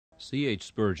C.H.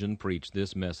 Spurgeon preached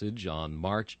this message on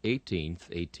March 18,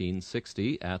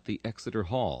 1860, at the Exeter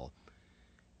Hall.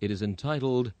 It is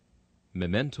entitled,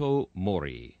 Memento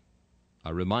Mori,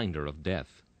 a reminder of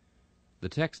death. The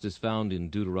text is found in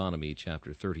Deuteronomy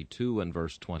chapter 32 and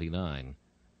verse 29.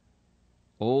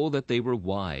 Oh, that they were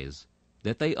wise,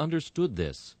 that they understood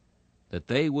this, that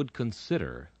they would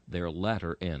consider their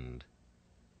latter end.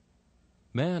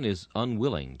 Man is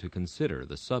unwilling to consider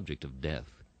the subject of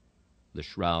death. The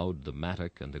shroud, the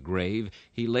mattock, and the grave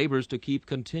he labors to keep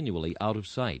continually out of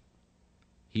sight.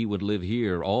 He would live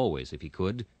here always if he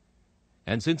could,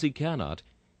 and since he cannot,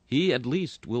 he at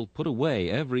least will put away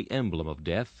every emblem of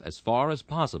death as far as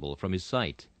possible from his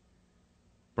sight.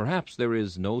 Perhaps there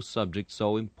is no subject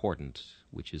so important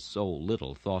which is so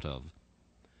little thought of.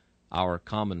 Our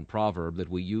common proverb that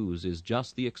we use is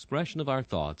just the expression of our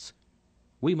thoughts.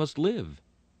 We must live.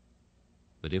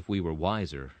 But if we were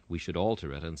wiser, we should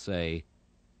alter it and say,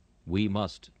 we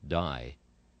must die.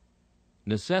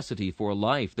 Necessity for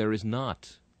life there is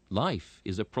not. Life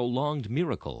is a prolonged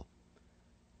miracle.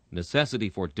 Necessity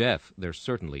for death there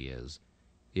certainly is.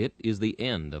 It is the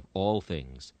end of all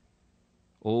things.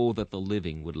 Oh, that the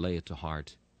living would lay it to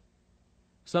heart.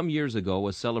 Some years ago,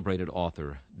 a celebrated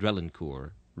author,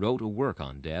 Drelincourt, wrote a work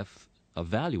on death, a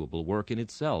valuable work in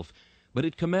itself, but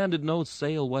it commanded no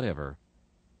sale whatever.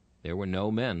 There were no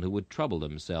men who would trouble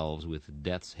themselves with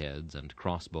death's heads and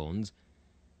crossbones.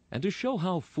 And to show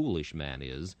how foolish man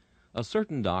is, a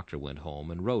certain doctor went home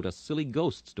and wrote a silly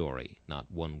ghost story, not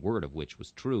one word of which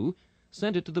was true,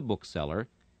 sent it to the bookseller.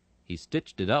 He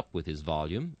stitched it up with his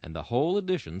volume, and the whole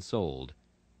edition sold.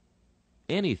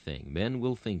 Anything men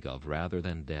will think of rather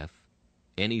than death,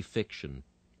 any fiction,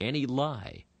 any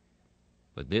lie.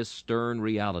 But this stern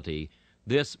reality,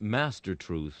 this master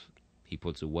truth, he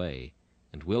puts away,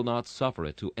 and will not suffer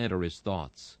it to enter his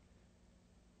thoughts.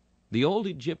 The old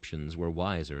Egyptians were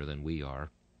wiser than we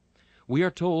are. We are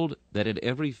told that at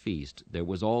every feast there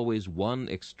was always one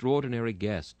extraordinary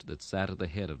guest that sat at the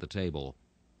head of the table.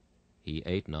 He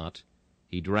ate not,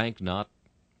 he drank not,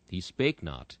 he spake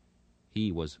not,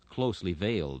 he was closely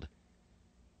veiled.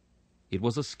 It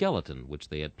was a skeleton which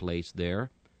they had placed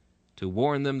there, to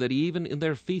warn them that even in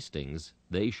their feastings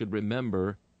they should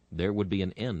remember there would be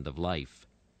an end of life.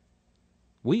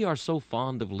 We are so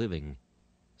fond of living,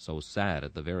 so sad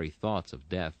at the very thoughts of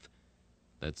death,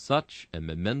 that such a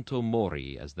memento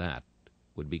mori as that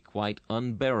would be quite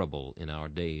unbearable in our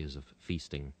days of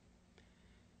feasting.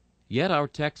 Yet our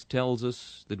text tells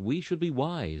us that we should be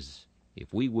wise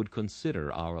if we would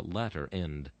consider our latter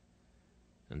end.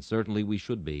 And certainly we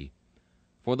should be,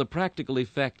 for the practical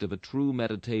effect of a true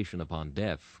meditation upon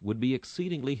death would be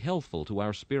exceedingly healthful to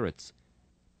our spirits.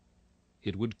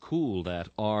 It would cool that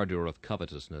ardor of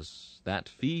covetousness, that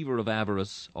fever of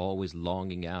avarice, always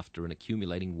longing after and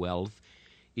accumulating wealth,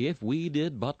 if we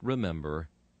did but remember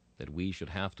that we should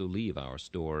have to leave our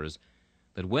stores,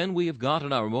 that when we have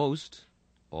gotten our most,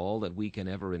 all that we can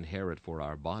ever inherit for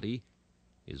our body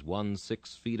is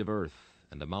 6 feet of earth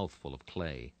and a mouthful of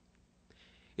clay.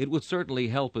 It would certainly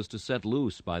help us to set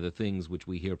loose by the things which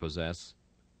we here possess.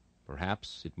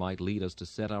 Perhaps it might lead us to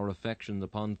set our affections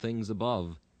upon things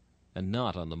above, and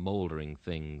not on the moldering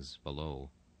things below.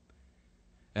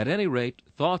 At any rate,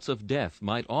 thoughts of death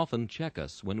might often check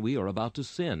us when we are about to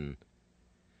sin.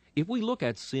 If we look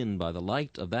at sin by the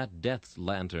light of that death's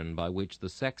lantern by which the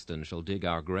sexton shall dig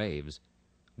our graves,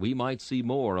 we might see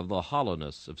more of the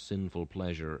hollowness of sinful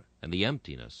pleasure and the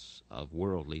emptiness of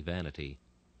worldly vanity.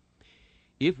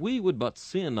 If we would but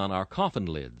sin on our coffin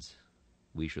lids,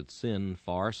 we should sin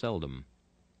far seldom.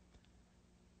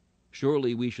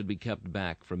 Surely we should be kept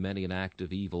back from many an act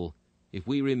of evil if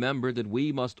we remembered that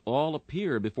we must all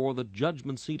appear before the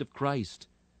judgment seat of Christ.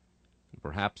 And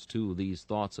perhaps, too, these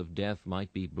thoughts of death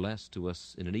might be blessed to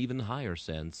us in an even higher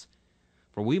sense,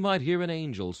 for we might hear an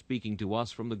angel speaking to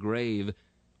us from the grave,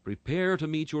 "Prepare to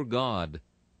meet your God,"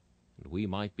 and we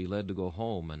might be led to go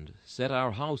home and set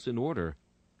our house in order,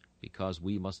 because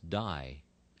we must die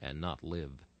and not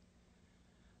live.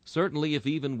 Certainly, if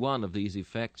even one of these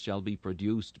effects shall be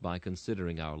produced by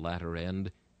considering our latter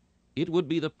end, it would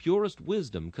be the purest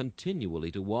wisdom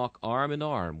continually to walk arm in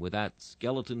arm with that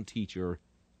skeleton teacher,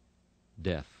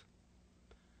 death.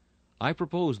 I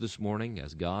propose this morning,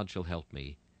 as God shall help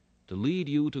me, to lead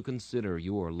you to consider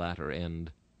your latter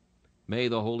end. May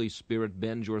the Holy Spirit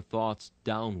bend your thoughts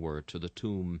downward to the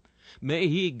tomb. May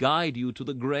He guide you to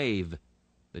the grave,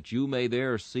 that you may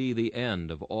there see the end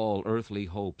of all earthly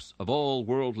hopes, of all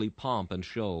worldly pomp and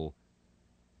show.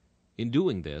 In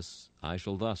doing this, I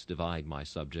shall thus divide my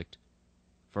subject.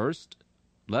 First,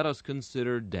 let us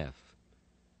consider death.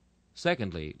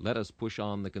 Secondly, let us push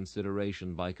on the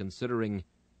consideration by considering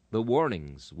the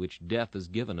warnings which death has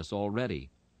given us already.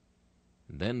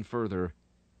 And then further,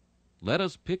 let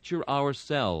us picture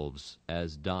ourselves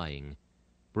as dying,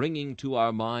 bringing to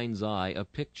our mind's eye a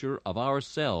picture of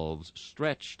ourselves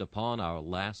stretched upon our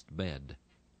last bed.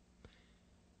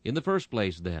 In the first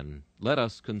place, then, let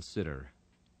us consider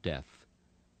death.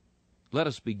 Let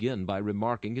us begin by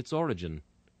remarking its origin.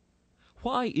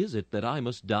 Why is it that I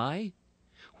must die?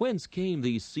 Whence came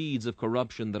these seeds of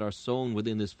corruption that are sown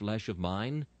within this flesh of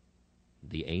mine?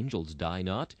 The angels die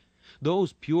not.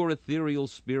 Those pure ethereal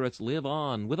spirits live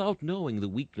on without knowing the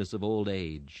weakness of old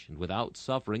age, and without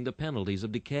suffering the penalties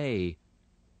of decay.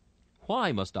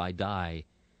 Why must I die?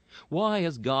 Why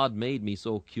has God made me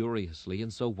so curiously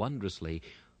and so wondrously?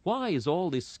 Why is all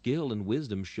this skill and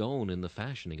wisdom shown in the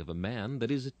fashioning of a man that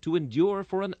is to endure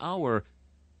for an hour,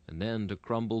 and then to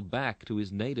crumble back to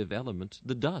his native element,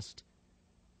 the dust?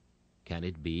 Can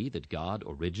it be that God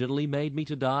originally made me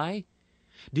to die?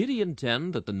 Did he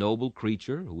intend that the noble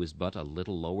creature, who is but a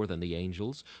little lower than the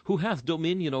angels, who hath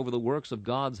dominion over the works of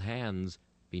God's hands,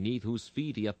 beneath whose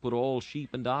feet he hath put all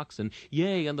sheep and oxen,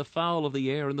 yea, and the fowl of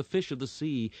the air, and the fish of the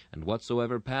sea, and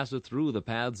whatsoever passeth through the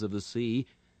paths of the sea,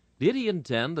 did he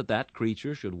intend that that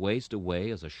creature should waste away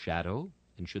as a shadow,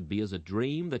 and should be as a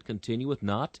dream that continueth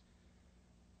not?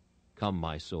 Come,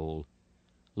 my soul,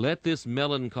 let this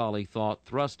melancholy thought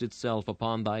thrust itself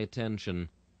upon thy attention.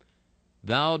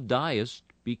 Thou diest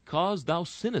because thou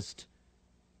sinnest.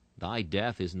 Thy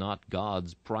death is not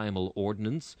God's primal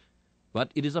ordinance,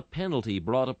 but it is a penalty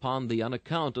brought upon thee on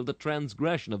account of the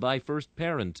transgression of thy first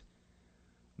parent.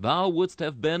 Thou wouldst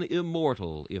have been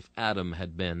immortal if Adam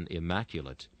had been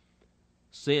immaculate.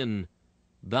 Sin,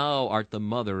 thou art the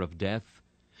mother of death.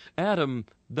 Adam,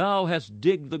 thou hast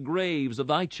digged the graves of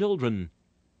thy children.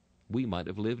 We might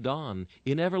have lived on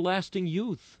in everlasting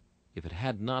youth, if it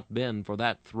had not been for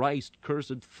that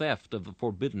thrice-cursed theft of the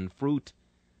forbidden fruit.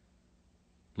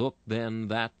 Look then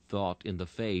that thought in the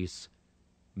face.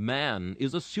 Man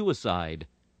is a suicide.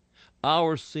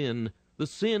 Our sin, the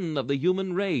sin of the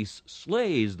human race,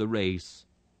 slays the race.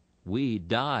 We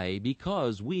die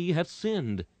because we have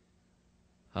sinned.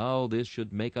 How this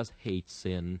should make us hate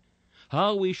sin!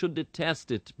 How we should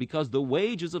detest it, because the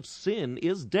wages of sin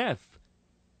is death!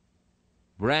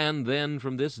 Brand then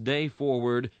from this day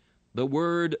forward the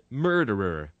word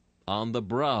murderer on the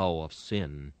brow of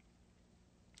sin.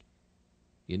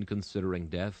 In considering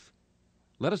death,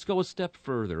 let us go a step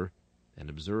further and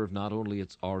observe not only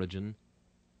its origin,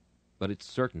 but its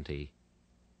certainty.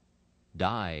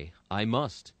 Die I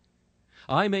must.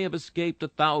 I may have escaped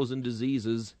 1,000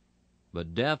 diseases,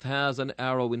 but death has an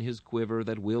arrow in his quiver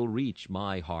that will reach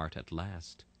my heart at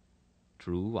last.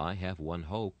 True, I have one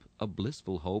hope, a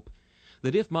blissful hope,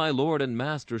 that if my Lord and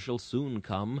Master shall soon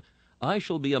come, I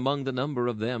shall be among the number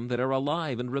of them that are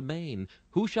alive and remain,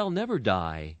 who shall never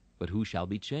die, but who shall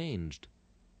be changed.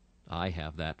 I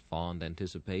have that fond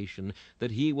anticipation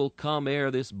that he will come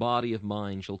ere this body of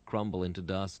mine shall crumble into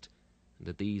dust, and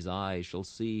that these eyes shall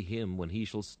see him when he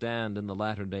shall stand in the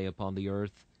latter day upon the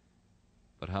earth.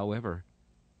 But however,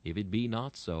 if it be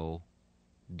not so,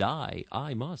 die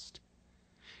I must.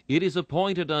 It is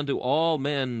appointed unto all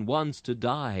men once to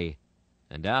die,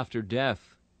 and after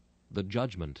death the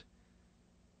judgment.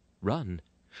 Run,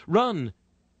 run,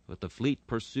 but the fleet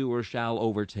pursuer shall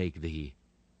overtake thee.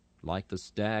 Like the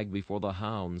stag before the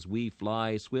hounds, we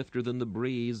fly swifter than the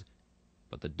breeze,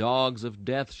 but the dogs of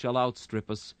death shall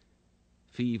outstrip us.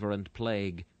 Fever and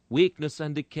plague, weakness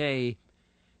and decay,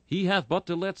 he hath but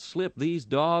to let slip these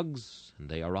dogs, and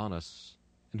they are on us.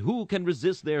 And who can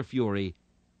resist their fury?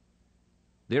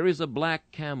 There is a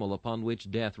black camel upon which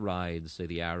death rides, say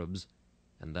the Arabs,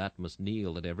 and that must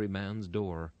kneel at every man's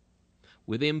door.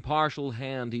 With impartial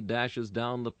hand he dashes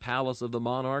down the palace of the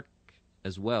monarch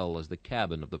as well as the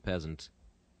cabin of the peasant.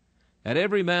 At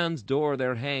every man's door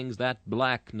there hangs that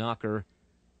black knocker,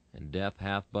 and death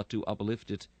hath but to uplift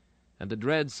it, and the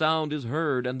dread sound is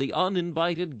heard, and the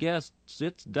uninvited guest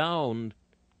sits down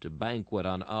to banquet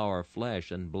on our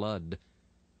flesh and blood.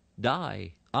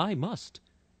 Die I must.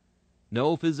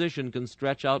 No physician can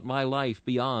stretch out my life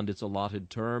beyond its allotted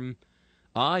term.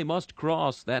 I must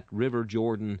cross that river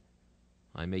Jordan.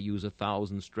 I may use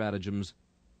 1,000 stratagems,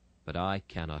 but I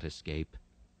cannot escape.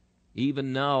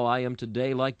 Even now I am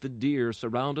today like the deer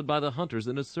surrounded by the hunters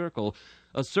in a circle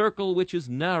which is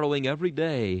narrowing every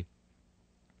day.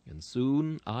 And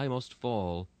soon I must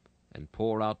fall and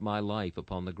pour out my life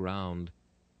upon the ground.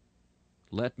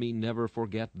 Let me never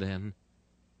forget, then,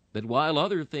 that while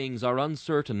other things are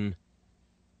uncertain,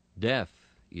 death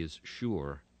is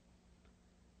sure.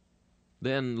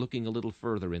 Then, looking a little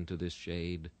further into this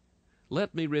shade,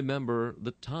 Let me remember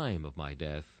the time of my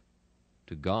death.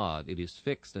 To God it is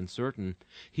fixed and certain.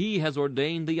 He has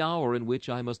ordained the hour in which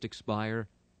I must expire.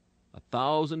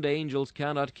 1,000 angels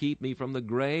cannot keep me from the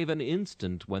grave an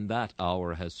instant when that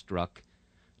hour has struck,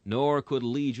 nor could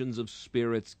legions of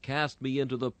spirits cast me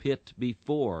into the pit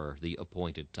before the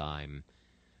appointed time.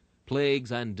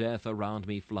 Plagues and death around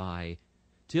me fly.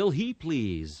 Till he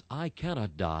please, I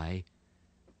cannot die.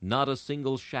 Not a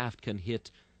single shaft can hit,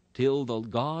 till the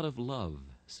God of love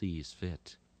sees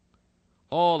fit.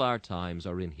 All our times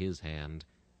are in his hand.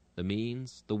 The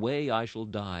means, the way I shall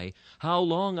die, how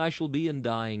long I shall be in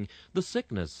dying, the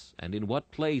sickness, and in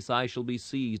what place I shall be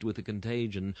seized with the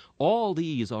contagion, all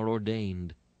these are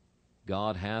ordained.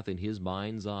 God hath in his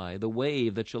mind's eye the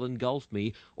wave that shall engulf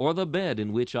me, or the bed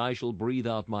in which I shall breathe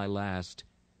out my last.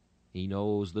 He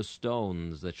knows the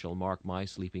stones that shall mark my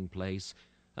sleeping place,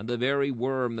 and the very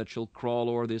worm that shall crawl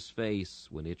o'er this face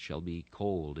when it shall be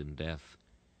cold in death.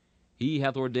 He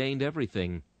hath ordained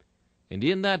everything, and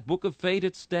in that book of fate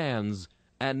it stands,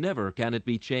 and never can it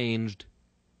be changed.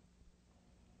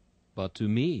 But to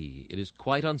me it is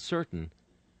quite uncertain.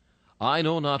 I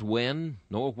know not when,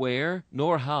 nor where,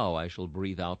 nor how I shall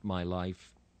breathe out my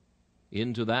life.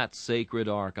 Into that sacred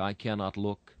ark I cannot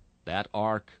look, that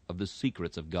ark of the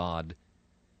secrets of God.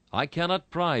 I cannot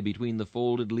pry between the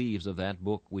folded leaves of that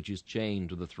book which is chained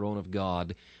to the throne of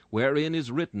God, wherein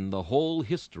is written the whole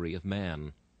history of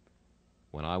man.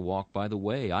 When I walk by the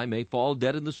way, I may fall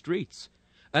dead in the streets.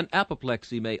 An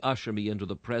apoplexy may usher me into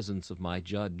the presence of my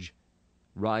judge.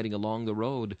 Riding along the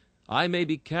road, I may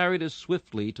be carried as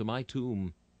swiftly to my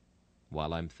tomb.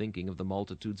 While I'm thinking of the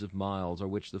multitudes of miles o'er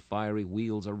which the fiery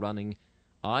wheels are running,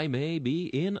 I may be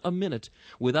in a minute,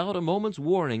 without a moment's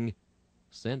warning,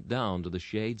 sent down to the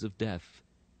shades of death.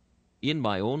 In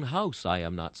my own house I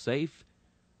am not safe.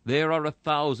 There are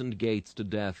 1,000 gates to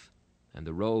death, and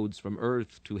the roads from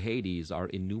earth to Hades are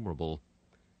innumerable.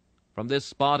 From this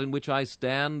spot in which I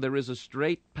stand there is a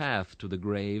straight path to the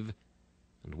grave,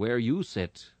 and where you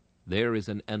sit there is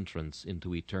an entrance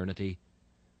into eternity.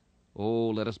 Oh,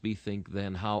 let us bethink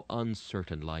then how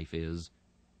uncertain life is.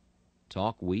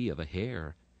 Talk we of a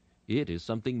hair, it is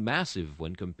something massive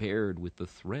when compared with the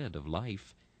thread of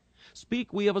life.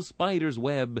 Speak we of a spider's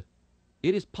web,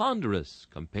 it is ponderous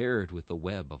compared with the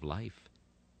web of life.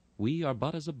 We are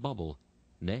but as a bubble,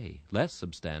 nay, less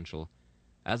substantial.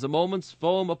 As a moment's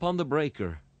foam upon the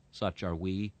breaker, such are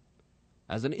we.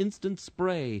 As an instant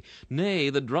spray, nay,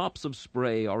 the drops of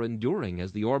spray are enduring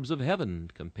as the orbs of heaven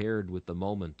compared with the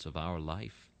moment of our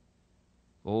life.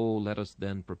 Oh, let us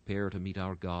then prepare to meet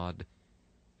our God,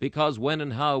 because when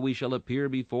and how we shall appear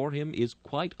before him is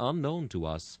quite unknown to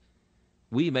us.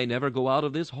 We may never go out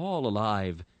of this hall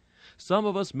alive. Some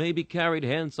of us may be carried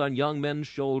hence on young men's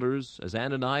shoulders, as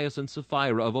Ananias and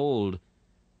Sapphira of old.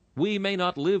 We may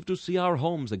not live to see our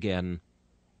homes again.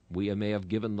 We may have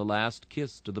given the last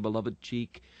kiss to the beloved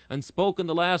cheek, and spoken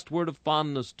the last word of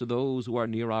fondness to those who are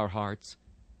near our hearts.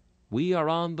 We are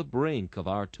on the brink of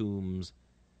our tombs.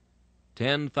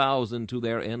 10,000 to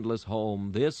their endless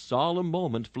home this solemn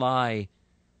moment fly,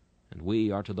 and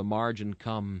we are to the margin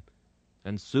come,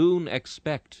 and soon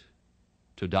expect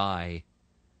to die.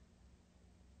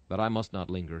 But I must not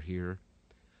linger here,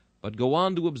 but go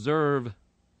on to observe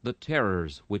the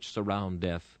terrors which surround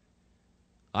death.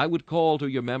 I would call to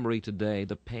your memory today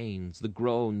the pains, the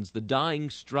groans, the dying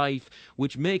strife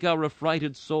which make our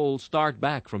affrighted soul start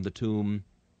back from the tomb.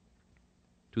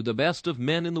 To the best of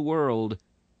men in the world,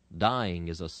 dying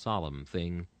is a solemn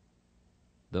thing.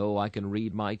 Though I can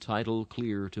read my title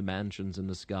clear to mansions in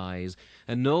the skies,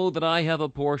 and know that I have a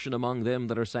portion among them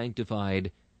that are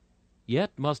sanctified,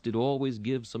 yet must it always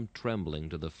give some trembling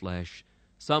to the flesh,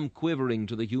 some quivering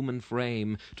to the human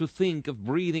frame, to think of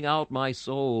breathing out my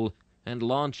soul and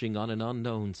launching on an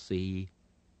unknown sea.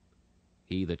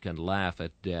 He that can laugh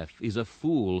at death is a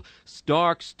fool,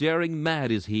 stark staring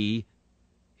mad is he.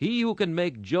 He who can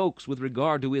make jokes with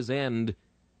regard to his end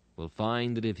will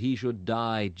find that if he should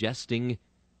die jesting,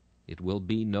 it will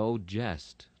be no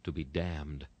jest to be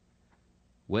damned.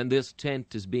 When this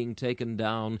tent is being taken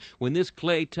down, when this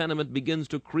clay tenement begins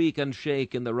to creak and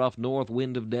shake in the rough north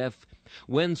wind of death,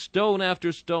 when stone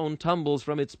after stone tumbles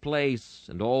from its place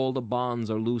and all the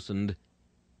bonds are loosened,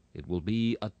 it will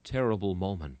be a terrible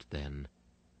moment then,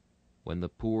 when the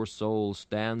poor soul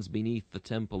stands beneath the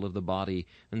temple of the body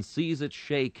and sees it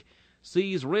shake,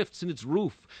 sees rifts in its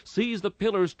roof, sees the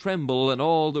pillars tremble and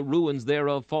all the ruins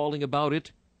thereof falling about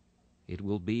it. It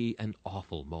will be an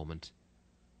awful moment,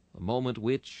 a moment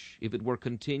which, if it were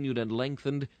continued and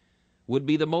lengthened, would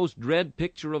be the most dread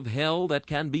picture of hell that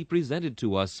can be presented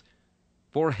to us,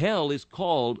 for hell is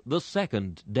called the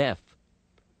second death.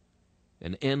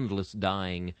 an endless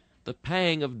dying, the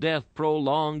pang of death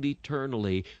prolonged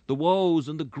eternally, the woes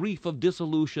and the grief of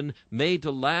dissolution made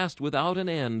to last without an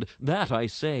end, that, I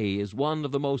say, is one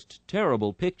of the most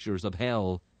terrible pictures of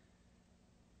hell.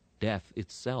 Death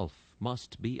itself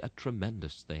must be a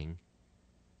tremendous thing.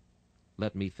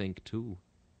 Let me think, too,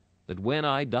 that when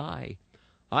I die,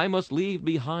 I must leave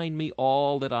behind me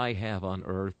all that I have on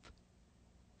earth.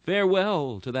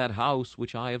 Farewell to that house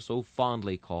which I have so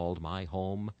fondly called my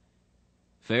home.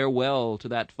 Farewell to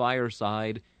that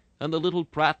fireside and the little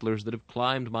prattlers that have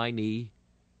climbed my knee.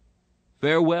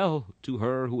 Farewell to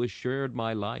her who has shared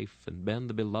my life and been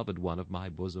the beloved one of my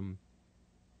bosom.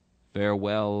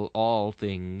 Farewell all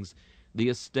things, the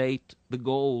estate, the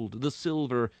gold, the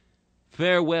silver.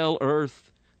 Farewell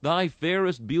earth, thy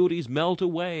fairest beauties melt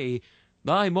away,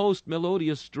 thy most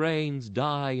melodious strains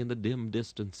die in the dim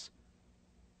distance.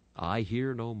 I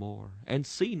hear no more, and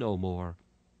see no more.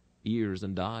 Ears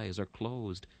and eyes are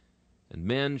closed, and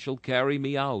men shall carry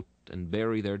me out and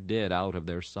bury their dead out of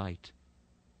their sight.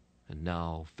 And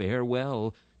now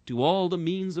farewell to all the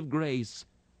means of grace.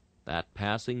 That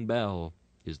passing bell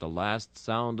is the last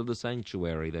sound of the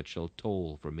sanctuary that shall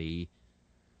toll for me.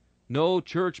 No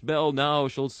church bell now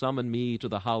shall summon me to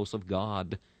the house of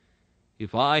God.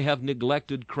 If I have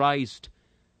neglected Christ,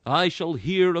 I shall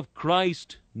hear of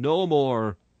Christ no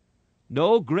more.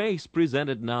 No grace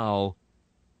presented now,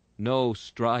 no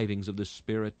strivings of the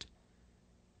Spirit.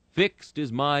 Fixed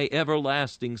is my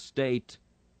everlasting state.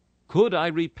 Could I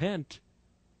repent?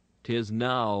 'Tis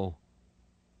now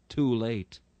too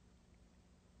late.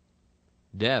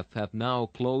 Death hath now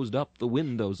closed up the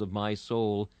windows of my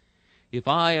soul. If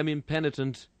I am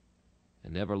impenitent,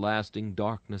 an everlasting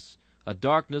darkness, a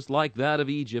darkness like that of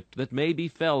Egypt, that may be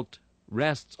felt,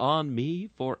 rests on me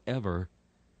forever.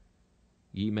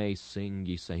 Ye may sing,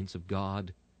 ye saints of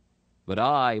God, but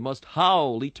I must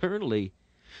howl eternally.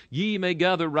 Ye may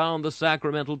gather round the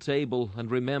sacramental table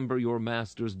and remember your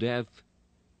Master's death,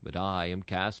 but I am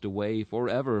cast away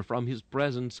forever from his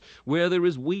presence, where there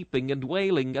is weeping and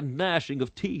wailing and gnashing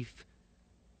of teeth.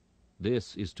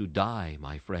 This is to die,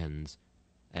 my friends,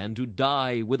 and to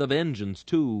die with a vengeance,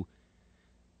 too.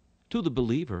 To the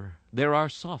believer there are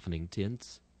softening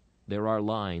tints. There are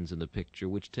lines in the picture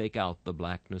which take out the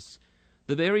blackness.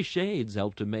 The very shades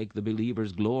help to make the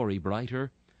believer's glory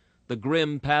brighter. The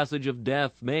grim passage of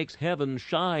death makes heaven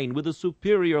shine with a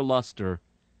superior luster.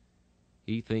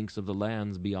 He thinks of the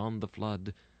lands beyond the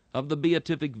flood, of the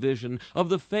beatific vision, of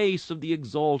the face of the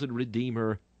exalted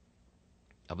Redeemer,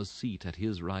 of a seat at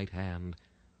his right hand,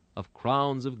 of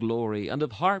crowns of glory, and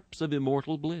of harps of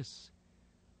immortal bliss.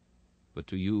 But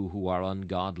to you who are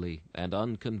ungodly and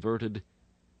unconverted,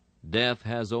 death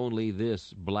has only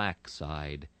this black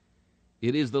side.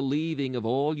 It is the leaving of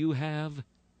all you have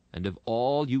and of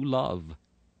all you love.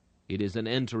 It is an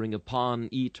entering upon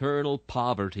eternal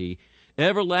poverty,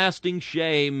 everlasting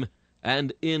shame,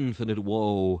 and infinite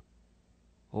woe.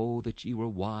 Oh, that ye were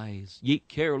wise, ye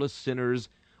careless sinners!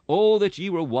 Oh, that ye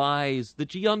were wise,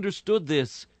 that ye understood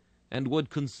this, and would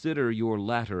consider your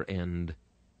latter end.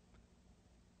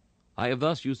 I have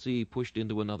thus, you see, pushed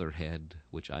into another head,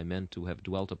 which I meant to have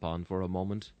dwelt upon for a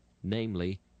moment,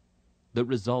 namely, the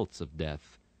results of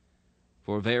death.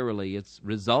 For verily its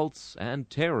results and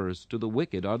terrors to the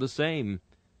wicked are the same.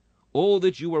 Oh,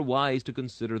 that you were wise to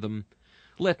consider them!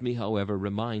 Let me, however,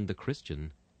 remind the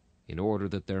Christian, in order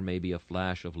that there may be a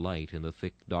flash of light in the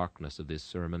thick darkness of this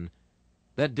sermon,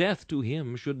 that death to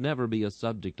him should never be a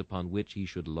subject upon which he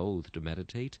should loathe to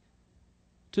meditate.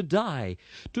 To die,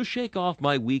 to shake off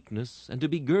my weakness, and to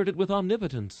be girded with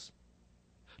omnipotence.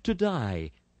 To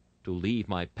die, to leave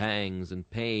my pangs and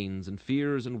pains and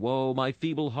fears and woe, my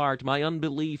feeble heart, my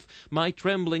unbelief, my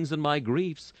tremblings and my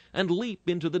griefs, and leap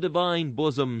into the divine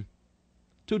bosom.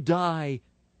 To die!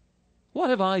 What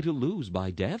have I to lose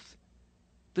by death?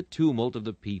 The tumult of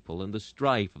the people and the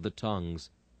strife of the tongues.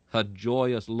 A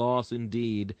joyous loss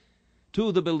indeed.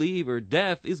 To the believer,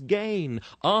 death is gain,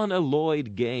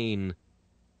 unalloyed gain.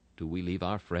 Do we leave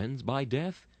our friends by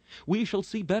death? We shall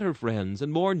see better friends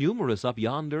and more numerous up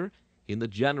yonder, in the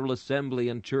general assembly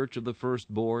and church of the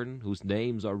firstborn, whose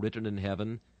names are written in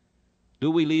heaven.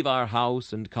 Do we leave our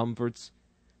house and comforts?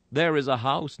 There is a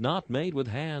house not made with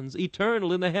hands,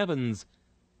 eternal in the heavens.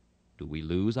 Do we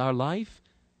lose our life?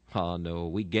 Ah, no,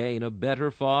 we gain a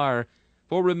better far.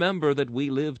 For remember that we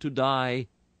live to die,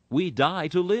 we die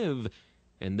to live,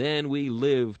 and then we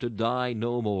live to die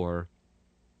no more.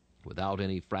 Without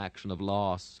any fraction of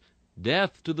loss,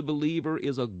 death to the believer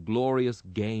is a glorious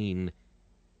gain.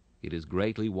 It is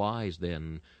greatly wise,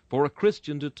 then, for a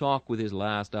Christian to talk with his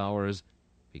last hours,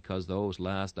 because those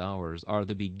last hours are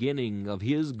the beginning of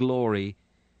his glory.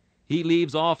 He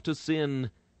leaves off to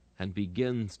sin and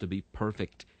begins to be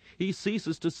perfect. He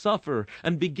ceases to suffer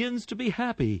and begins to be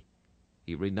happy.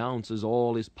 He renounces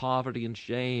all his poverty and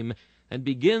shame and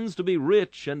begins to be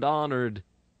rich and honored.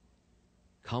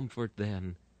 Comfort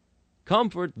then,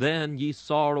 ye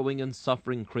sorrowing and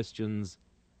suffering Christians.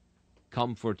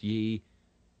 Comfort ye,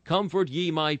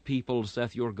 my people,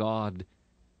 saith your God.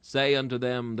 Say unto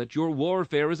them that your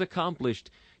warfare is accomplished,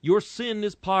 your sin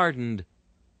is pardoned,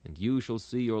 and you shall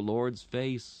see your Lord's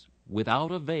face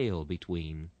without a veil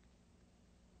between.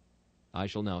 I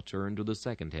shall now turn to the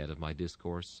second head of my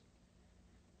discourse.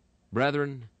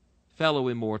 Brethren, fellow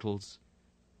immortals,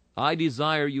 I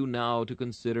desire you now to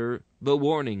consider the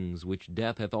warnings which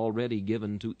death hath already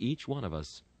given to each one of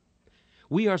us.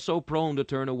 We are so prone to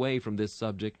turn away from this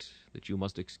subject that you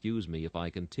must excuse me if I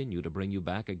continue to bring you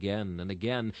back again and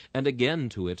again and again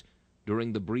to it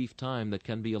during the brief time that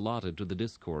can be allotted to the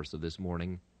discourse of this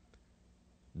morning.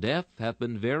 Death hath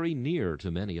been very near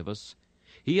to many of us.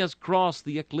 He has crossed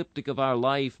the ecliptic of our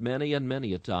life many and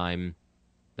many a time.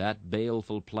 That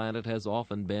baleful planet has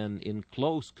often been in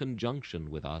close conjunction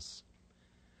with us.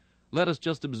 Let us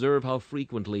just observe how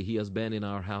frequently he has been in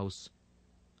our house.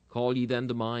 Call ye then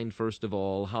to mind, first of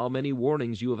all, how many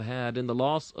warnings you have had in the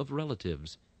loss of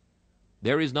relatives.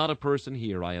 There is not a person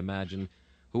here, I imagine,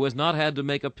 who has not had to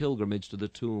make a pilgrimage to the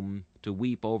tomb to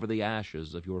weep over the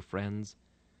ashes of your friends.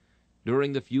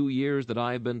 During the few years that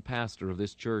I have been pastor of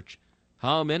this church,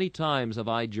 how many times have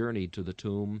I journeyed to the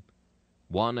tomb?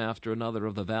 One after another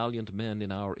of the valiant men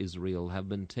in our Israel have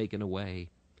been taken away.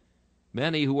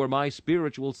 Many who were my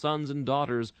spiritual sons and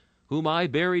daughters, whom I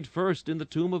buried first in the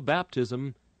tomb of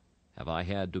baptism, have I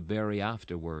had to bury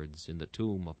afterwards in the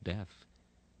tomb of death.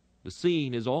 The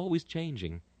scene is always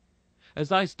changing.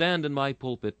 As I stand in my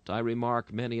pulpit, I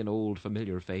remark many an old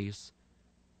familiar face,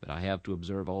 but I have to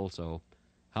observe also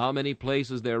how many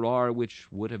places there are which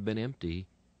would have been empty,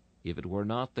 if it were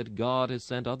not that God has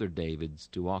sent other Davids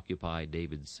to occupy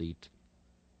David's seat.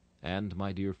 And,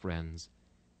 my dear friends,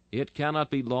 it cannot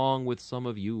be long with some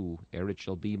of you ere it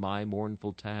shall be my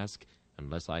mournful task,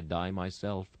 unless I die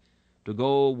myself, to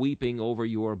go weeping over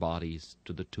your bodies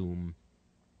to the tomb.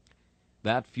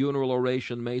 That funeral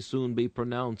oration may soon be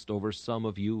pronounced over some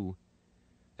of you,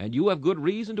 and you have good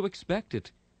reason to expect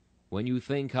it, when you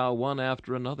think how one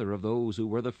after another of those who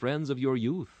were the friends of your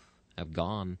youth have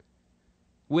gone.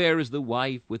 Where is the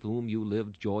wife with whom you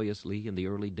lived joyously in the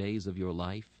early days of your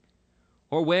life?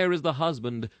 Or where is the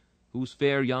husband whose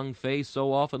fair young face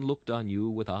so often looked on you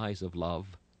with eyes of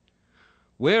love?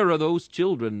 Where are those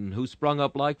children who sprung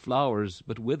up like flowers,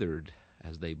 but withered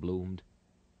as they bloomed?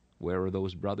 Where are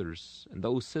those brothers and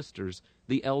those sisters,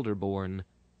 the elder-born,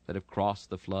 that have crossed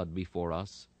the flood before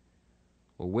us?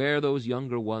 Or where those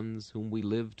younger ones whom we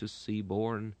lived to see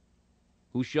born,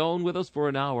 who shone with us for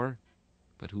an hour,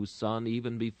 but whose sun,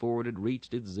 even before it had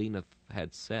reached its zenith,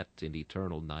 had set in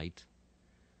eternal night?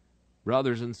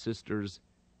 Brothers and sisters,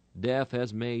 death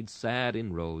has made sad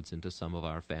inroads into some of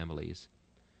our families.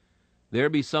 There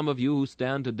be some of you who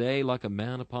stand today like a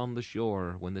man upon the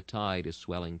shore when the tide is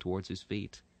swelling towards his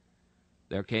feet.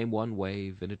 There came one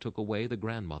wave, and it took away the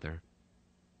grandmother.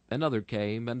 Another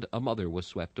came, and a mother was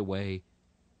swept away.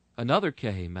 Another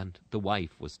came, and the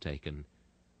wife was taken.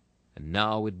 And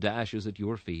now it dashes at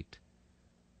your feet.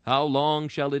 How long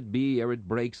shall it be ere it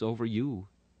breaks over you,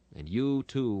 and you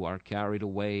too are carried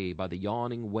away by the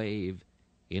yawning wave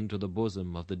into the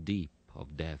bosom of the deep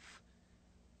of death?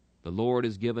 The Lord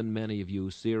has given many of you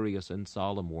serious and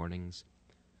solemn warnings.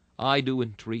 I do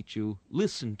entreat you,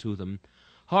 listen to them.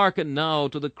 Hearken now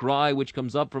to the cry which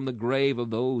comes up from the grave of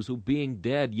those who, being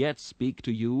dead, yet speak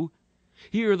to you.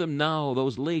 Hear them now,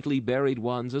 those lately buried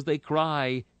ones, as they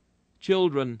cry,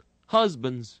 Children,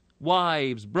 husbands,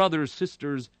 wives, brothers,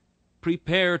 sisters,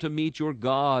 prepare to meet your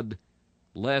God,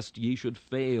 lest ye should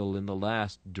fail in the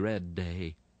last dread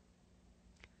day.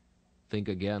 Think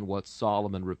again what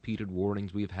solemn and repeated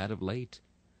warnings we have had of late,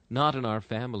 not in our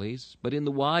families, but in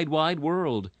the wide, wide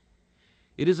world.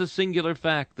 It is a singular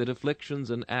fact that afflictions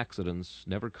and accidents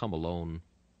never come alone.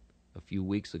 A few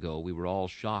weeks ago we were all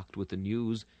shocked with the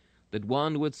news that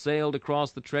one who had sailed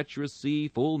across the treacherous sea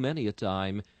full many a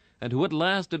time, and who at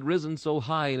last had risen so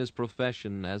high in his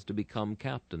profession as to become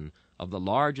captain of the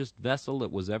largest vessel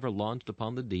that was ever launched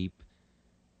upon the deep,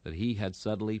 that he had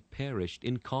suddenly perished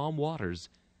in calm waters,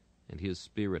 and his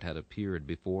spirit had appeared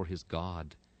before his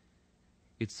God.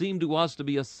 It seemed to us to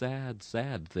be a sad,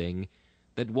 sad thing,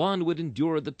 that one who had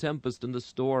endured the tempest and the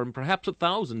storm perhaps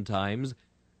 1,000 times,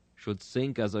 should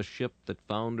sink as a ship that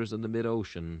founders in the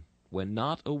mid-ocean, when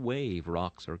not a wave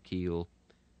rocks her keel.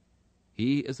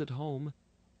 He is at home.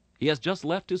 He has just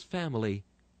left his family.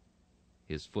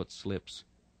 his foot slips,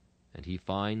 and he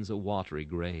finds a watery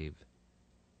grave.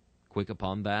 Quick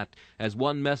upon that, as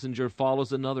one messenger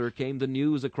follows another, came the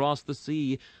news across the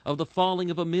sea of the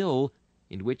falling of a mill,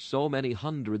 in which so many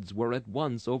hundreds were at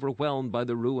once overwhelmed by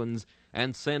the ruins,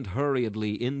 and sent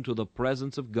hurriedly into the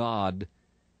presence of God.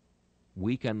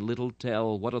 We can little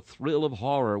tell what a thrill of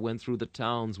horror went through the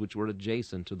towns which were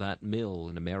adjacent to that mill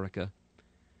in America.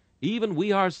 Even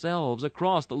we ourselves,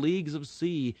 across the leagues of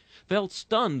sea, felt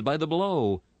stunned by the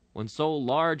blow, when so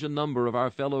large a number of our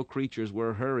fellow creatures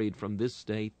were hurried from this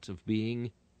state of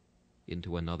being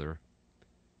into another.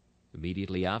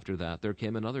 Immediately after that there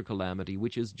came another calamity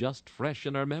which is just fresh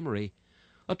in our memory.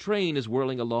 A train is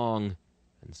whirling along,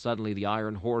 and suddenly the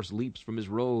iron horse leaps from his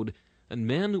road, and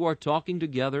men who are talking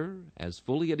together, as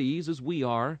fully at ease as we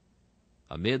are,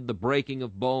 amid the breaking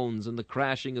of bones and the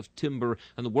crashing of timber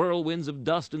and the whirlwinds of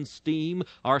dust and steam,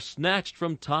 are snatched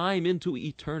from time into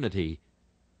eternity.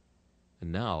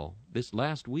 And now, this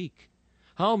last week,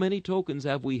 how many tokens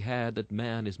have we had that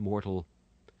man is mortal?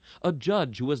 A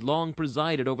judge who has long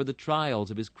presided over the trials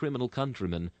of his criminal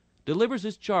countrymen delivers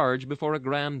his charge before a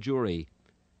grand jury.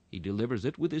 He delivers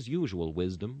it with his usual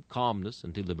wisdom, calmness,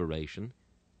 and deliberation.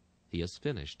 He has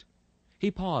finished.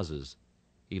 He pauses.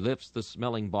 He lifts the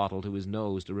smelling bottle to his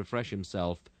nose to refresh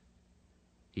himself.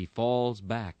 He falls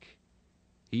back.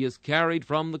 He is carried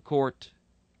from the court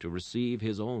to receive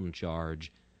his own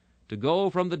charge, to go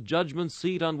from the judgment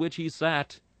seat on which he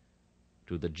sat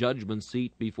to the judgment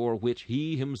seat before which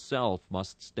he himself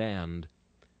must stand.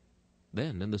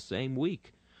 Then, in the same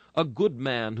week, a good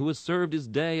man who has served his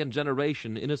day and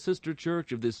generation in a sister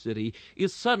church of this city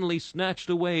is suddenly snatched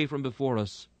away from before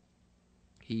us.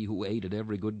 He who aided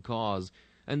every good cause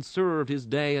and served his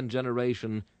day and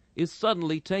generation is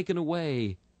suddenly taken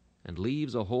away, and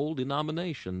leaves a whole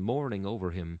denomination mourning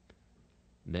over him.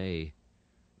 Nay,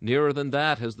 nearer than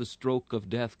that has the stroke of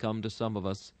death come to some of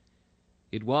us.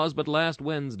 It was but last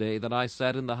Wednesday that I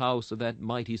sat in the house of that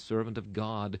mighty servant of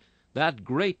God, that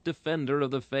great defender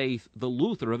of the faith, the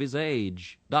Luther of his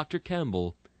age, Dr.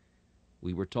 Campbell.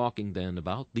 We were talking then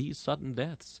about these sudden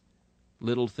deaths,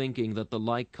 little thinking that the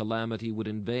like calamity would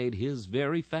invade his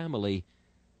very family.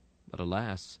 But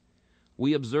alas,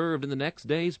 we observed in the next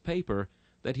day's paper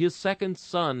that his second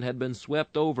son had been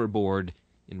swept overboard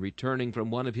in returning from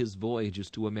one of his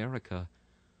voyages to America.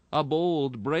 A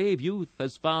bold, brave youth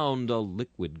has found a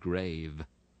liquid grave.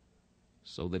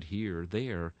 So that here,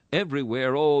 there,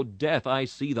 everywhere, O death, I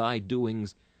see thy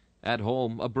doings. At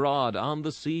home, abroad, on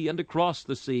the sea, and across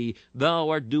the sea, thou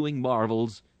art doing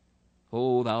marvels.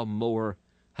 O thou mower,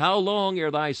 how long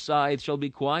ere thy scythe shall be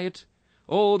quiet?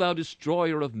 O thou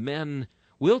destroyer of men,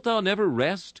 wilt thou never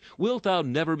rest? Wilt thou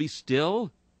never be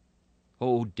still?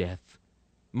 O death,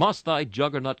 must thy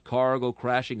juggernaut car go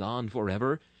crashing on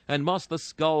forever, and must the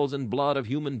skulls and blood of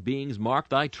human beings mark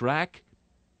thy track?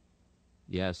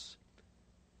 Yes,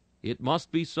 it must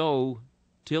be so,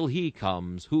 till he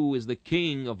comes, who is the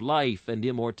King of life and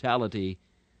immortality.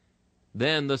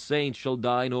 Then the saints shall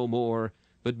die no more,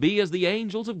 but be as the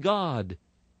angels of God.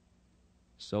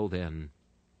 So then,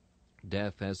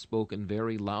 death has spoken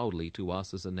very loudly to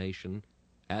us as a nation,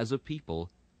 as a people,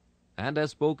 and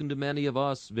has spoken to many of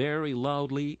us very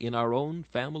loudly in our own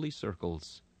family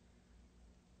circles.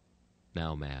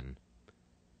 Now, man,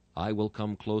 I will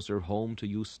come closer home to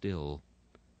you still.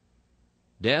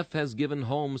 Death has given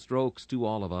home strokes to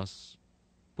all of us.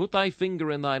 Put thy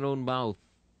finger in thine own mouth,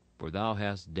 for thou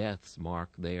hast death's mark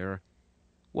there.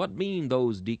 What mean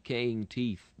those decaying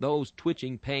teeth, those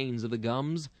twitching pains of the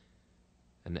gums?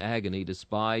 An agony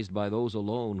despised by those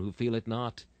alone who feel it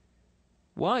not.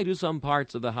 Why do some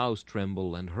parts of the house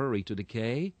tremble and hurry to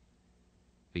decay?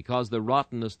 Because the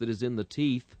rottenness that is in the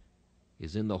teeth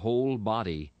is in the whole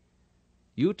body.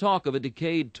 You talk of a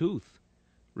decayed tooth.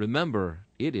 Remember,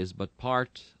 it is but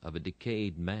part of a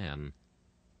decayed man.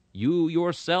 You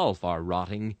yourself are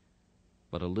rotting,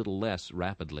 but a little less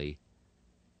rapidly.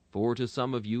 For to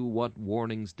some of you what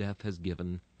warnings death has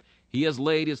given. He has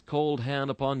laid his cold hand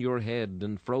upon your head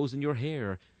and frozen your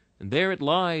hair, and there it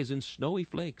lies in snowy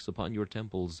flakes upon your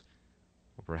temples.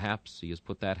 Or perhaps he has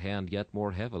put that hand yet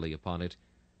more heavily upon it,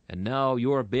 and now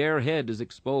your bare head is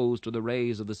exposed to the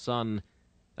rays of the sun.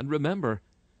 And remember,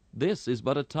 this is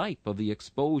but a type of the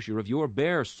exposure of your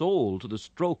bare soul to the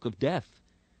stroke of death.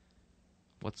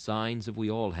 What signs have we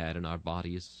all had in our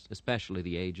bodies, especially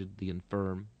the aged, the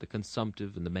infirm, the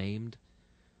consumptive, and the maimed?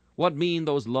 What mean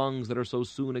those lungs that are so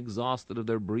soon exhausted of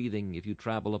their breathing if you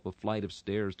travel up a flight of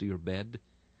stairs to your bed?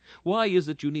 Why is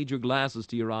it you need your glasses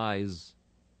to your eyes,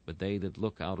 but they that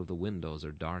look out of the windows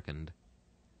are darkened?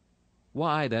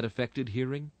 Why that affected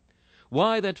hearing?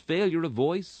 Why that failure of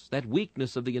voice, that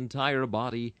weakness of the entire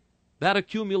body, that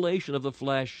accumulation of the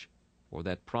flesh, or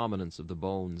that prominence of the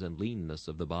bones and leanness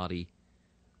of the body?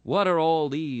 What are all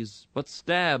these but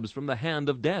stabs from the hand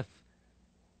of death?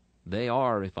 They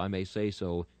are, if I may say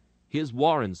so, his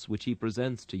warrants which he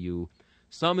presents to you,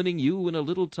 summoning you in a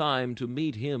little time to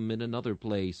meet him in another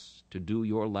place, to do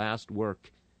your last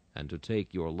work, and to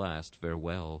take your last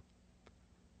farewell.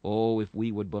 Oh, if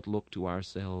we would but look to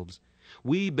ourselves!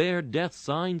 We bear death's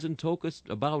signs and tokens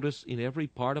about us in every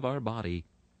part of our body.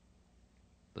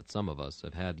 But some of us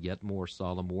have had yet more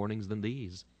solemn warnings than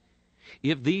these.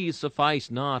 If these suffice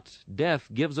not, death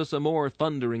gives us a more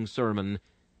thundering sermon.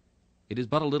 It is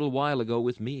but a little while ago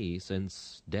with me,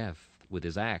 since death with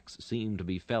his axe seemed to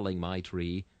be felling my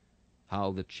tree.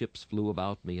 How the chips flew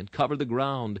about me and covered the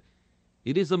ground!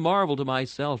 It is a marvel to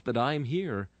myself that I am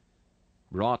here,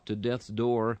 brought to death's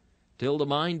door, till the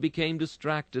mind became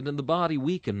distracted and the body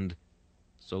weakened,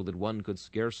 so that one could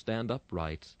scarce stand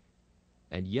upright,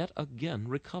 and yet again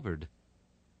recovered.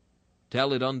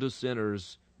 Tell it unto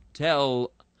sinners,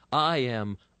 tell, I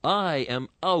am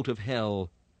out of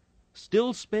hell,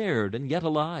 still spared and yet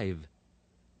alive.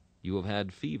 You have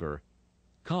had fever,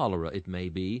 cholera it may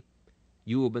be.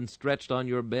 You have been stretched on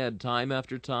your bed time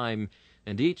after time,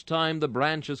 and each time the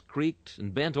branches creaked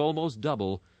and bent almost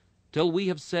double, till we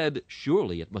have said,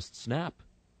 surely it must snap.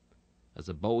 As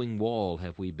a bowing wall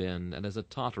have we been, and as a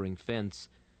tottering fence.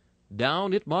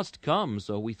 Down it must come,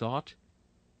 so we thought,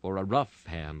 for a rough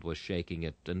hand was shaking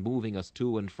it, and moving us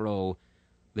to and fro.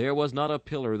 There was not a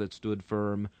pillar that stood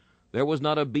firm, there was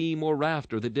not a beam or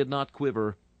rafter that did not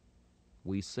quiver.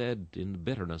 We said in the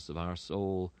bitterness of our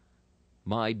soul,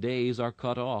 my days are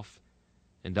cut off,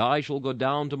 and I shall go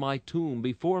down to my tomb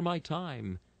before my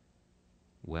time.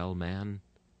 Well, man,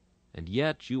 and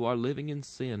yet you are living in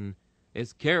sin,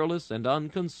 as careless and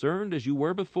unconcerned as you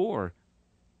were before.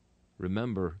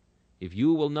 Remember, if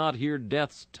you will not hear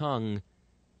death's tongue,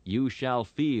 you shall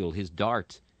feel his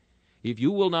dart. If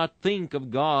you will not think of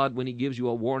God when he gives you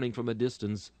a warning from a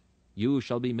distance, you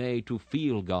shall be made to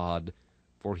feel God,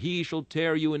 for he shall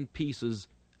tear you in pieces,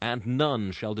 and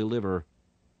none shall deliver.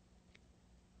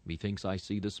 Methinks I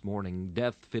see this morning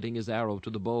death fitting his arrow to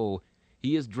the bow.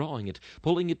 He is drawing it,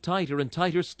 pulling it tighter and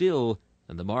tighter still,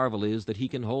 and the marvel is that he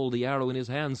can hold the arrow in his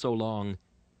hand so long.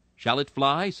 Shall it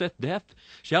fly, saith death?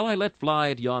 Shall I let fly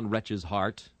at yon wretch's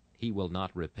heart? He will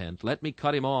not repent. Let me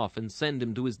cut him off, and send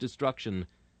him to his destruction.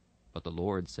 But the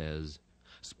Lord says,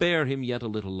 spare him yet a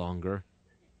little longer.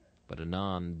 But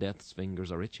anon death's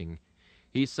fingers are itching.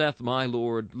 He saith, my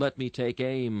Lord, let me take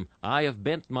aim. I have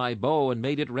bent my bow and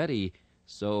made it ready.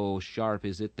 So sharp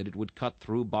is it that it would cut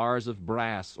through bars of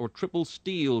brass or triple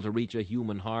steel to reach a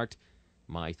human heart.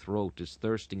 My throat is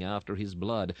thirsting after his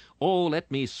blood. Oh, let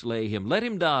me slay him, let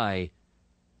him die.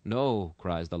 No,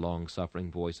 cries the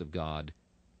long-suffering voice of God.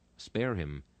 Spare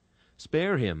him,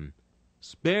 spare him,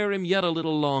 spare him yet a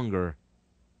little longer.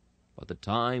 But the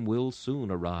time will soon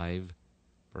arrive.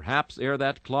 Perhaps ere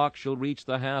that clock shall reach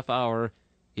the half-hour,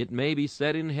 it may be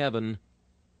said in heaven,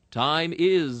 time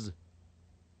is,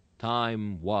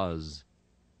 time was.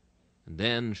 And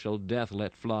then shall death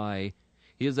let fly.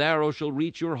 His arrow shall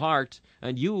reach your heart,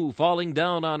 and you, falling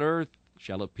down on earth,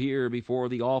 shall appear before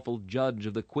the awful judge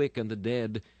of the quick and the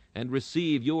dead, and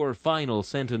receive your final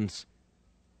sentence.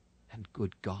 And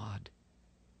good God,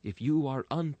 if you are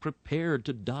unprepared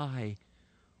to die,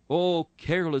 O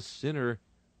careless sinner,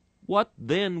 what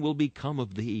then will become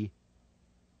of thee?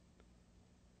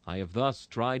 I have thus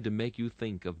tried to make you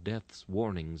think of death's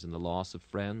warnings in the loss of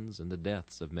friends and the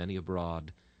deaths of many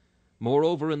abroad,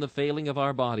 moreover in the failing of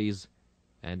our bodies,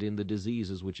 and in the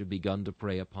diseases which have begun to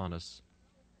prey upon us.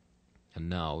 And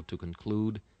now, to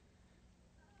conclude,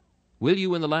 will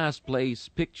you in the last place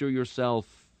picture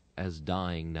yourself as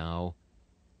dying now?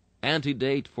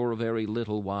 Antedate for a very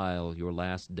little while your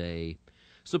last day.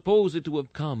 Suppose it to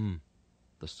have come.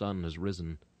 The sun has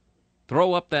risen.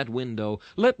 Throw up that window.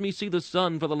 Let me see the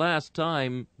sun for the last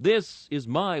time. This is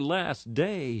my last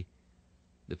day.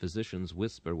 The physicians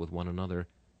whisper with one another.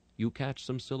 You catch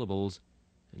some syllables,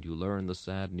 and you learn the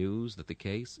sad news that the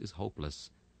case is hopeless.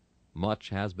 Much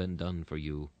has been done for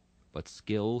you, but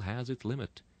skill has its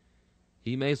limit.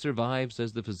 He may survive,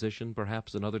 says the physician,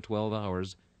 perhaps another 12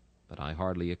 hours, but I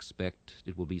hardly expect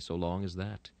it will be so long as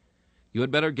that. You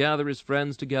had better gather his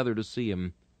friends together to see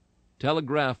him.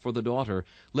 Telegraph for the daughter.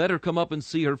 Let her come up and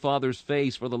see her father's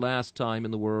face for the last time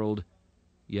in the world.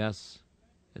 Yes,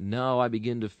 and now I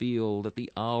begin to feel that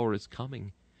the hour is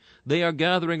coming. They are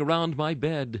gathering around my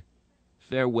bed.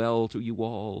 Farewell to you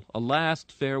all, a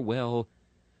last farewell.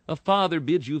 A father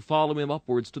bids you follow him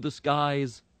upwards to the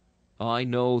skies. I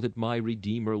know that my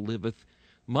Redeemer liveth.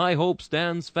 My hope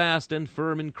stands fast and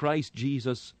firm in Christ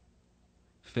Jesus.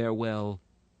 Farewell,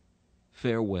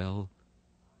 farewell.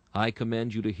 I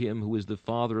commend you to him who is the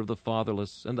father of the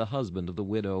fatherless and the husband of the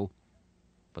widow.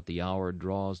 But the hour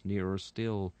draws nearer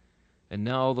still, and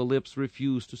now the lips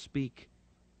refuse to speak.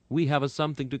 We have a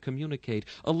something to communicate,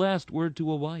 a last word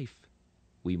to a wife.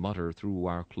 We mutter through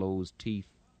our closed teeth,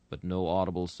 but no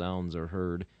audible sounds are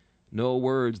heard, no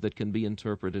words that can be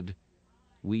interpreted.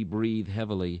 We breathe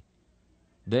heavily.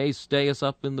 They stay us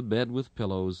up in the bed with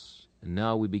pillows, and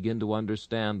now we begin to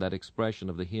understand that expression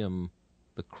of the hymn,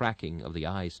 the cracking of the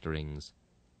eye strings.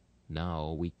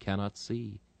 Now we cannot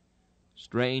see.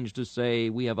 Strange to say,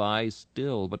 we have eyes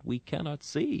still, but we cannot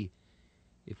see.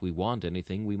 If we want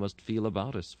anything, we must feel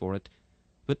about us for it.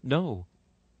 But no,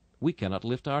 we cannot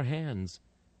lift our hands.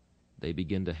 They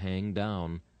begin to hang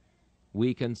down.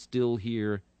 We can still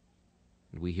hear,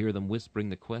 and we hear them whispering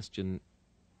the question,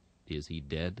 "Is he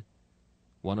dead?"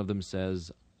 One of them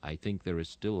says, "I think there is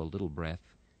still a little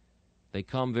breath." They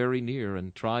come very near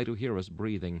and try to hear us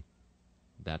breathing.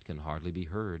 That can hardly be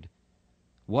heard.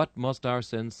 What must our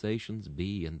sensations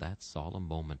be in that solemn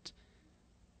moment?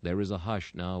 There is a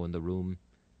hush now in the room.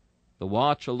 The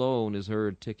watch alone is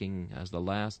heard ticking as the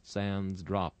last sands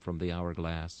drop from the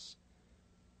hourglass.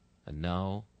 And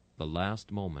now the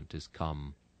last moment is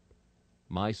come.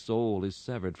 My soul is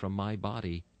severed from my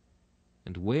body.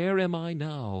 And where am I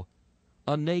now?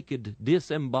 A naked,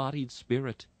 disembodied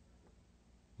spirit.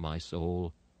 My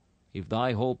soul, if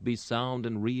thy hope be sound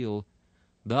and real,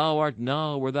 thou art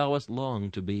now where thou hast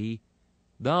longed to be.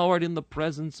 Thou art in the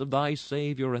presence of thy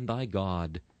Savior and thy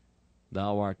God.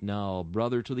 Thou art now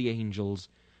brother to the angels.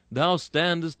 Thou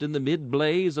standest in the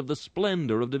mid-blaze of the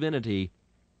splendor of divinity.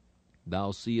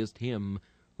 Thou seest him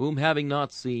whom having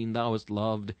not seen thou hast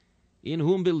loved, in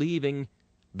whom believing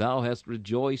thou hast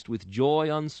rejoiced with joy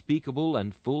unspeakable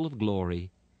and full of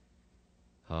glory.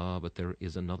 Ah, but there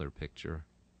is another picture,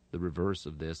 the reverse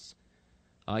of this.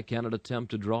 I cannot attempt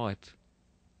to draw it.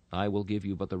 I will give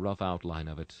you but the rough outline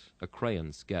of it, a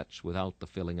crayon sketch without the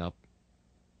filling up.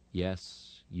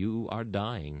 Yes, you are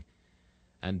dying,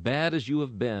 and bad as you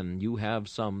have been, you have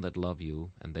some that love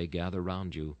you, and they gather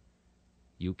round you.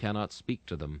 You cannot speak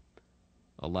to them.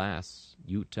 Alas,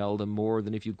 you tell them more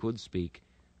than if you could speak,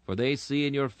 for they see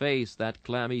in your face that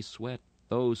clammy sweat,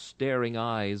 those staring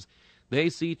eyes. They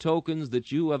see tokens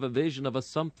that you have a vision of a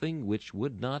something which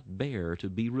would not bear to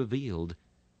be revealed.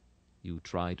 You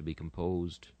try to be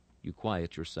composed. You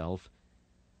quiet yourself.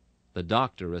 The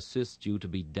doctor assists you to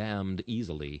be damned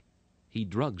easily. He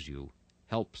drugs you,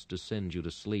 helps to send you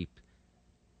to sleep.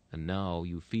 And now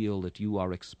you feel that you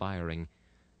are expiring.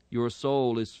 Your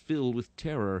soul is filled with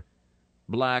terror.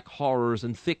 Black horrors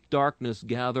and thick darkness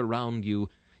gather round you.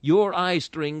 Your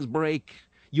eye-strings break.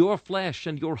 Your flesh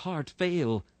and your heart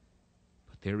fail.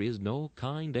 But there is no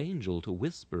kind angel to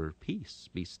whisper, "Peace,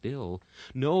 be still."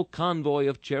 No convoy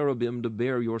of cherubim to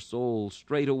bear your soul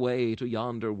straight away to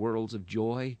yonder worlds of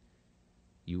joy.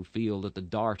 You feel that the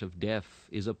dart of death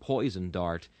is a poison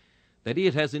dart, that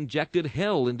it has injected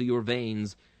hell into your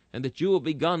veins, and that you have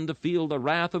begun to feel the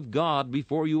wrath of God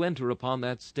before you enter upon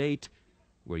that state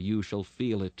where you shall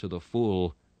feel it to the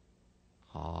full.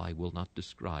 Ah, I will not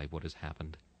describe what has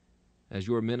happened. As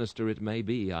your minister, it may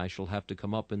be, I shall have to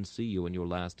come up and see you in your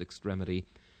last extremity,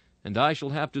 and I shall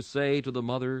have to say to the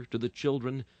mother, to the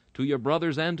children, to your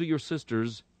brothers and to your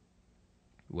sisters,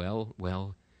 "Well,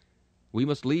 well, we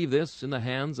must leave this in the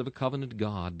hands of a covenant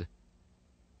God."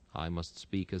 I must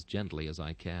speak as gently as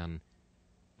I can,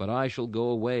 but I shall go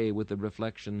away with the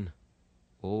reflection,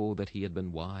 oh, that he had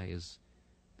been wise,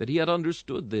 that he had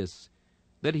understood this,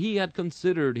 that he had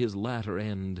considered his latter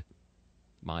end.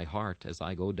 My heart, as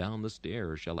I go down the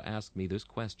stairs, shall ask me this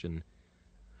question: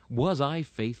 was I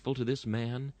faithful to this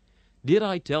man? Did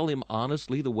I tell him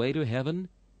honestly the way to heaven?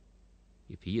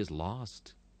 If he is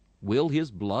lost, will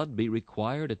his blood be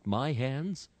required at my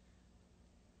hands?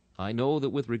 I know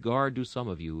that with regard to some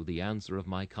of you, the answer of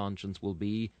my conscience will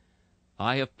be,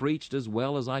 I have preached as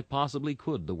well as I possibly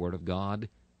could the Word of God,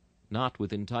 not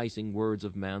with enticing words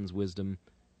of man's wisdom,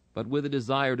 but with a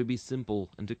desire to be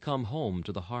simple and to come home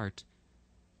to the heart.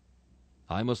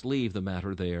 I must leave the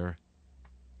matter there.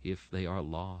 If they are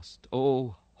lost,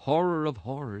 oh, horror of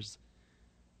horrors!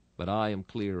 But I am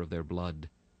clear of their blood.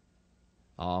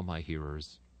 Ah, my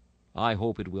hearers, I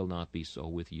hope it will not be so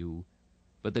with you,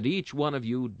 but that each one of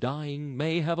you, dying,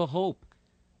 may have a hope,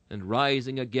 and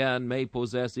rising again may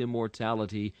possess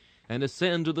immortality, and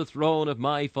ascend to the throne of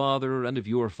my Father and of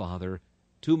your Father,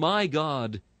 to my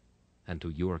God and to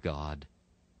your God.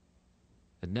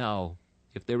 And now,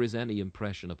 if there is any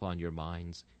impression upon your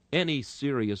minds, any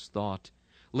serious thought,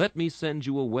 let me send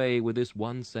you away with this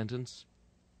one sentence.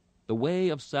 The way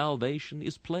of salvation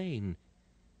is plain.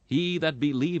 He that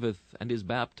believeth and is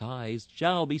baptized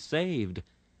shall be saved.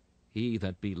 He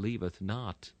that believeth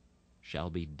not shall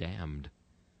be damned.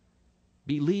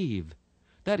 Believe,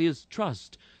 that is,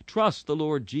 trust the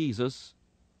Lord Jesus,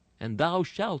 and thou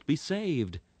shalt be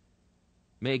saved.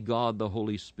 May God the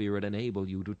Holy Spirit enable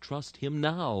you to trust him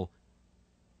now.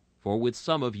 For with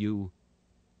some of you,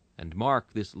 and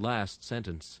mark this last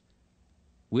sentence,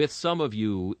 with some of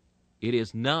you it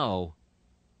is now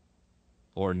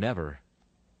or never.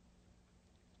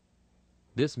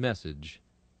 This message,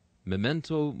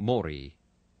 Memento Mori,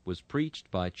 was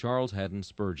preached by Charles Haddon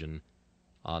Spurgeon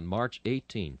on March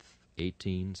 18th,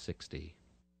 1860.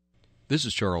 This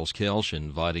is Charles Kelsch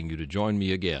inviting you to join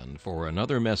me again for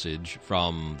another message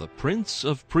from the Prince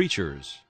of Preachers.